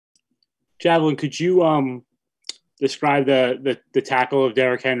Javelin, could you describe the tackle of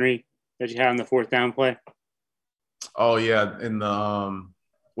Derrick Henry that you had on the fourth down play? Oh yeah, in the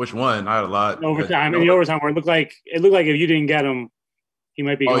which one? I had a lot. Overtime, in the overtime where it looked like if you didn't get him, he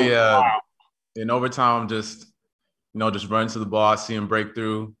might be Oh going for a yeah, while. in overtime, just running to the ball. I see him break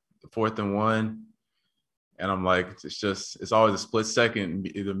through the 4th and 1, and I'm like, it's always a split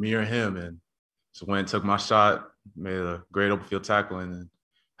second, either me or him. And so when took my shot, made a great open field tackle, and then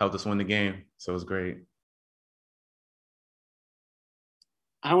helped us win the game. So it was great.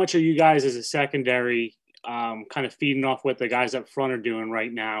 How much are you guys as a secondary kind of feeding off what the guys up front are doing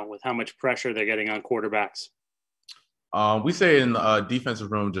right now with how much pressure they're getting on quarterbacks? We say in the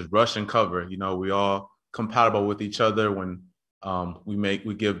defensive room, just rush and cover. We all compatible with each other when we make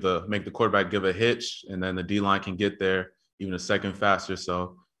the quarterback give a hitch, and then the D line can get there even a second faster.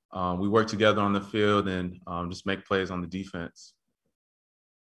 So we work together on the field and just make plays on the defense.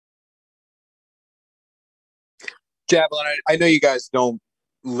 Javelin, I know you guys don't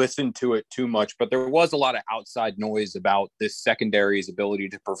listen to it too much, but there was a lot of outside noise about this secondary's ability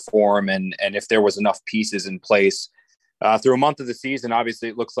to perform and if there was enough pieces in place. Through a month of the season, obviously,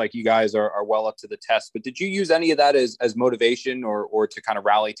 it looks like you guys are well up to the test. But did you use any of that as motivation or to kind of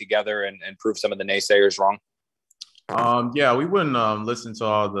rally together and prove some of the naysayers wrong? Yeah, we wouldn't listen to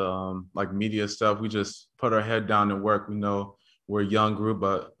all the media stuff. We just put our head down and work. We know we're a young group,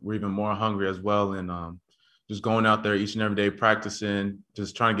 but we're even more hungry as well. And just going out there each and every day, practicing,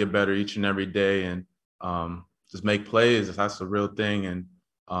 just trying to get better each and every day, and just make plays. That's the real thing. And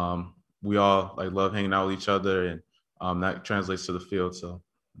we all love hanging out with each other, and that translates to the field. So,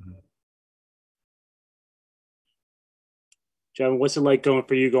 John, what's it like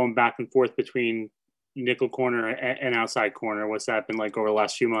going back and forth between nickel corner and outside corner? What's that been like over the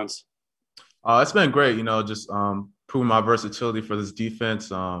last few months? It's been great, just proving my versatility for this defense.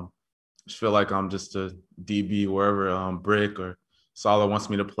 Just feel like I'm just a DB wherever Brick or Sala wants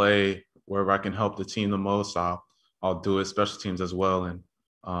me to play, wherever I can help the team the most, I'll do it, special teams as well. And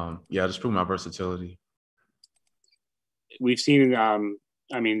just prove my versatility. We've seen,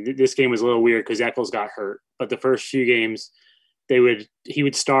 this game was a little weird because Eccles got hurt, but the first few games he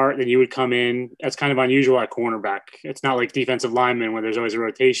would start, then you would come in. That's kind of unusual at cornerback. It's not like defensive lineman where there's always a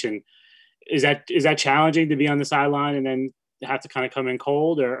rotation. Is that challenging to be on the sideline and then have to kind of come in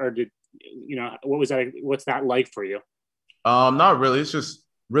cold, or did what's that like for you? Not really. It's just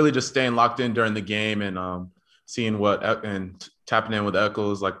really just staying locked in during the game and seeing and tapping in with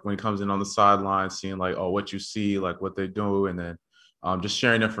Eccles, like when he comes in on the sideline, seeing what you see, what they do, and then just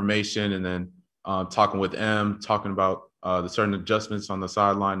sharing information, and then talking with talking about the certain adjustments on the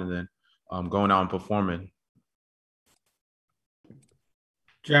sideline, and then going out and performing.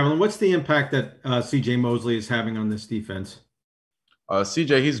 Javelin, what's the impact that CJ Mosley is having on this defense?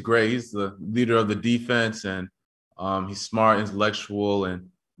 CJ, he's great. He's the leader of the defense, and he's smart, intellectual, and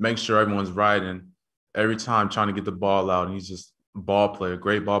makes sure everyone's right. And every time trying to get the ball out, and he's just a ball player,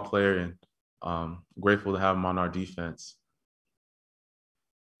 great ball player, and grateful to have him on our defense.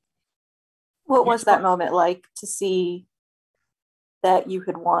 What was that moment like to see that you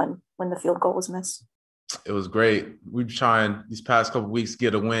had won when the field goal was missed? It was great. We've been trying these past couple of weeks to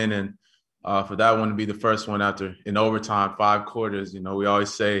get a win, and for that one to be the first one after in overtime, 5 quarters. We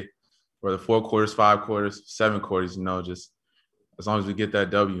always say whether 4 quarters, 5 quarters, 7 quarters. Just as long as we get that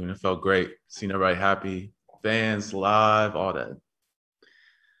W, and it felt great. Seeing everybody happy, fans live, all that.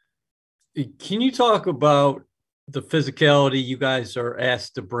 Can you talk about the physicality you guys are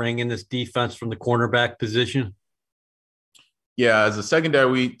asked to bring in this defense from the cornerback position? Yeah, as a secondary,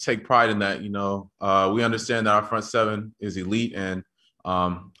 we take pride in that. We understand that our front seven is elite, and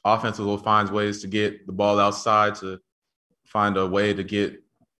offensive will find ways to get the ball outside to find a way to get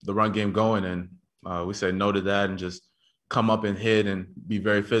the run game going. And we say no to that and just come up and hit and be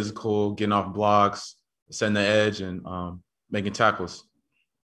very physical, getting off blocks, setting the edge, and making tackles.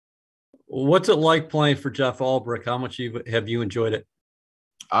 What's it like playing for Jeff Ulbrich? How much have you enjoyed it?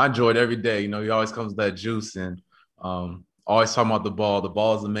 I enjoy it every day. He always comes with that juice, and always talking about the ball. The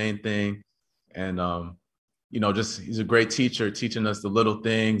ball is the main thing. And, he's a great teacher, teaching us the little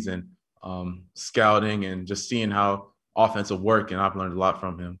things and scouting and just seeing how offensive work. And I've learned a lot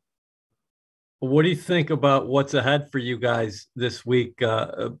from him. What do you think about what's ahead for you guys this week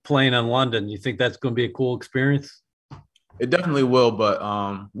playing in London? You think that's going to be a cool experience? It definitely will, but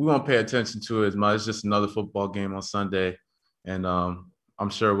we won't pay attention to it as much. It's just another football game on Sunday. And I'm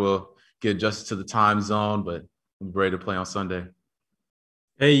sure we'll get adjusted to the time zone, but we're ready to play on Sunday.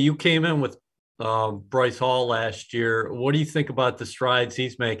 Hey, you came in with Bryce Hall last year. What do you think about the strides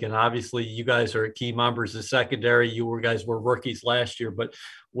he's making? Obviously, you guys are key members of secondary. Guys were rookies last year, but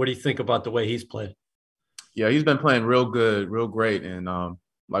what do you think about the way he's played? Yeah, he's been playing real good, real great. And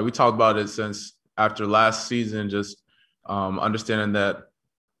like we talked about it since after last season, just understanding that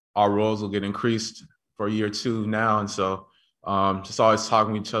our roles will get increased for year 2 now. And so just always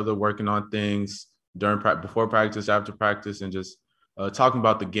talking to each other, working on things before practice, after practice, and just talking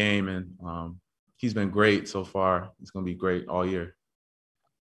about the game. And he's been great so far. It's going to be great all year.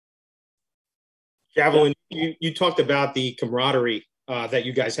 Javelin, you talked about the camaraderie that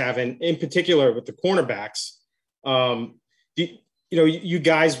you guys have, and in particular with the cornerbacks. You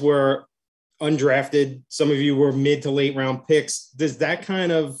guys were undrafted. Some of you were mid to late round picks. Does that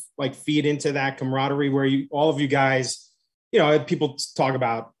kind of like feed into that camaraderie where all of you guys, people talk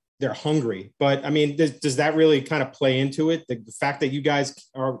about they're hungry, but I mean, does that really kind of play into it? The fact that you guys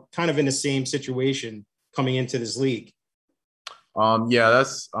are kind of in the same situation coming into this league. Yeah,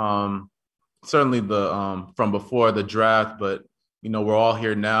 that's certainly the from before the draft, but we're all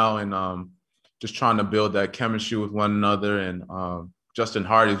here now and just trying to build that chemistry with one another. And Justin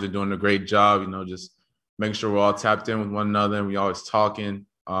Hardy's been doing a great job, just making sure we're all tapped in with one another, and we always talking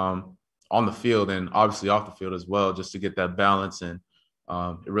on the field and obviously off the field as well, just to get that balance. And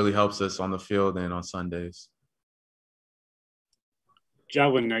it really helps us on the field and on Sundays.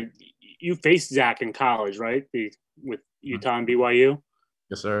 Javelin, you faced Zach in college, right? With Utah and BYU.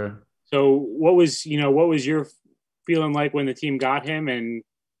 Yes, sir. So what was your feeling like when the team got him, and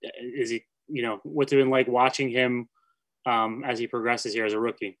is he, what's it been like watching him as he progresses here as a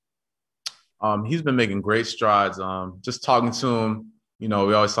rookie? He's been making great strides. Just talking to him, we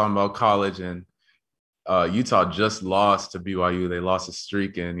always talk about college, and Utah just lost to BYU. They lost a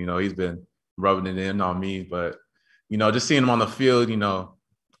streak, and he's been rubbing it in on me. But just seeing him on the field,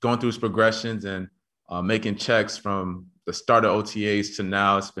 going through his progressions and making checks from the start of OTAs to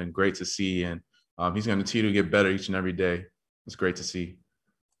now, it's been great to see. And he's going to continue to get better each and every day. It's great to see.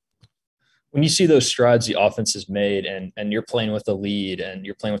 When you see those strides the offense has made and you're playing with the lead and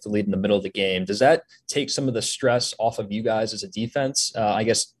you're playing with the lead in the middle of the game, does that take some of the stress off of you guys as a defense? I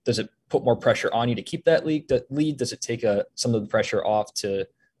guess, does it put more pressure on you to keep that lead? Does it take some of the pressure off to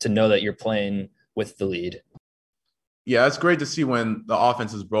know that you're playing with the lead? Yeah, it's great to see when the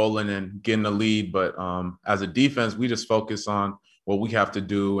offense is rolling and getting the lead. But as a defense, we just focus on what we have to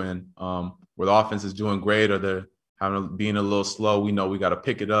do. And where the offense is doing great or they're being a little slow, we know we got to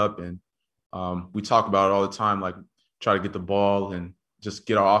pick it up. And we talk about it all the time, like try to get the ball and just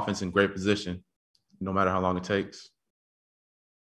get our offense in great position, no matter how long it takes.